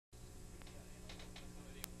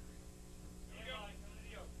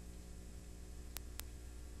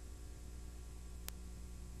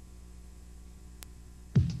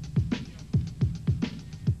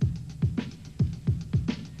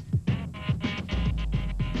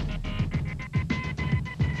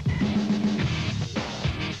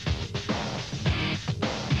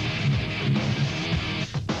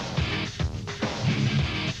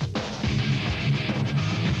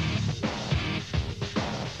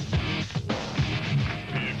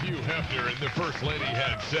wonder if the First Lady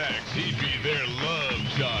had sex, he'd be their love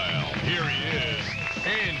child. Here he is,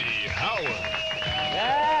 Andy Howard.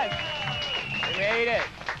 Yes! We made it.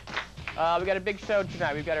 We got a big show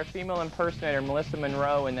tonight. We've got our female impersonator, Melissa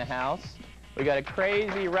Monroe, in the house. We got a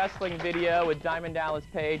crazy wrestling video with Diamond Dallas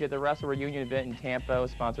Page at the Wrestle Reunion event in Tampa,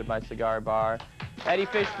 sponsored by Cigar Bar. Eddie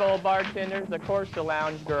Fishbowl bartenders, of course, the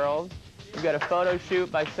Lounge Girls. We've got a photo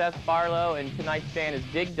shoot by Seth Barlow, and tonight's band is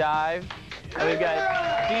Dig Dive. And we've got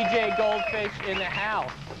DJ Goldfish in the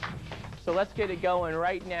house. So let's get it going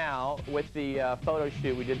right now with the photo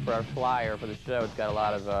shoot we did for our flyer for the show. It's got a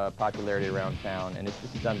lot of popularity around town, and this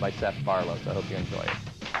is done by Seth Barlow, so I hope you enjoy it.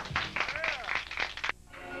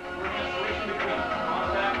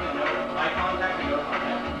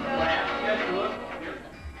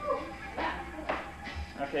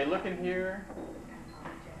 Okay, look in here.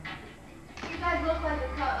 You guys look like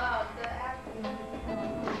the actors.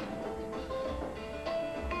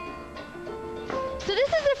 So this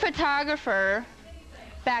is a photographer,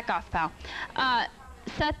 back off, pal,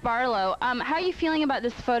 Seth Barlow. How are you feeling about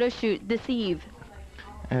this photo shoot this eve?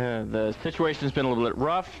 The situation's been a little bit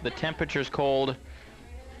rough. The temperature's cold.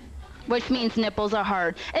 Which means nipples are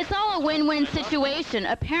hard. It's all a win-win situation,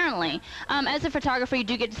 apparently. As a photographer, you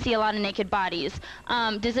do get to see a lot of naked bodies.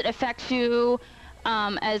 Does it affect you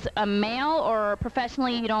as a male, or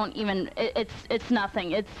professionally you don't even, it's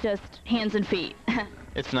nothing. It's just hands and feet.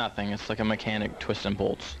 It's nothing. It's like a mechanic twisting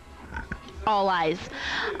bolts. All lies.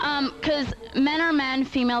 Because men are men,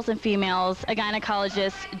 females and females. A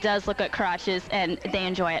gynecologist does look at crotches, and they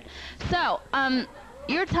enjoy it. So,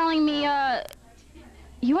 you're telling me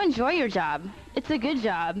you enjoy your job. It's a good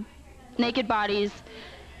job. Naked bodies,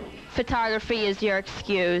 photography is your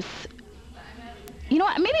excuse. You know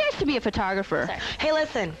what? Maybe I should be a photographer. Sorry. Hey,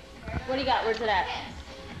 listen. What do you got? Where's it at?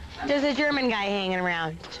 There's a German guy hanging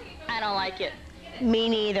around. I don't like it. Me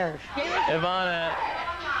neither. Ivana,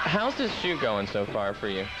 how's this shoot going so far for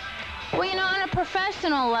you? Well, you know, on a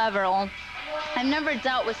professional level, I've never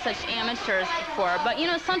dealt with such amateurs before, but you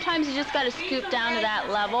know, sometimes you just got to scoop down to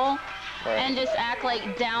that level and just act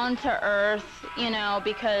like down to earth, you know,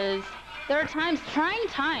 because there are times, trying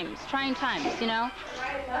times, you know?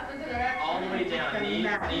 All the way down, knee,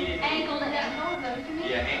 Ankle to ankle.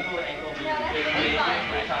 yeah, ankle to ankle, No,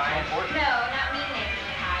 that's fine. No, not me.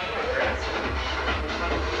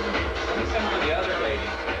 Some of the other ladies.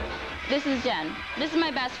 This is Jen. This is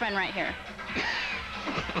my best friend right here.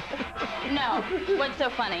 No, what's so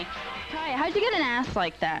funny? Hi, how'd you get an ass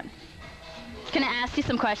like that? Can I ask you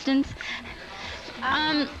some questions?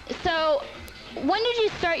 So, when did you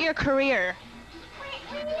start your career?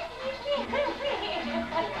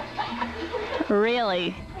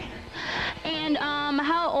 Really? And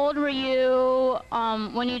how old were you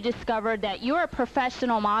when you discovered that you were a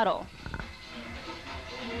professional model?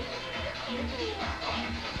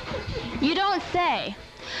 You don't say.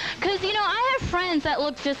 Because, you know, I have friends that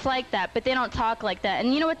look just like that, but they don't talk like that.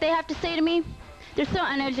 And you know what they have to say to me? They're so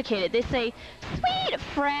uneducated. They say, sweet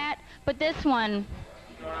frat, but this one...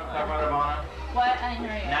 What? I didn't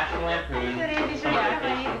hear you. National Lampoon. Whatever the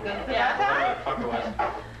fuck it was.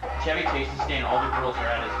 Chevy Chase is standing, all the girls are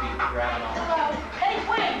at his feet, grabbing on. Hey,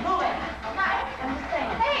 wait, move it. I'm just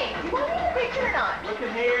saying. Hey, do you want me in the picture or not? Look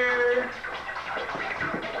at here.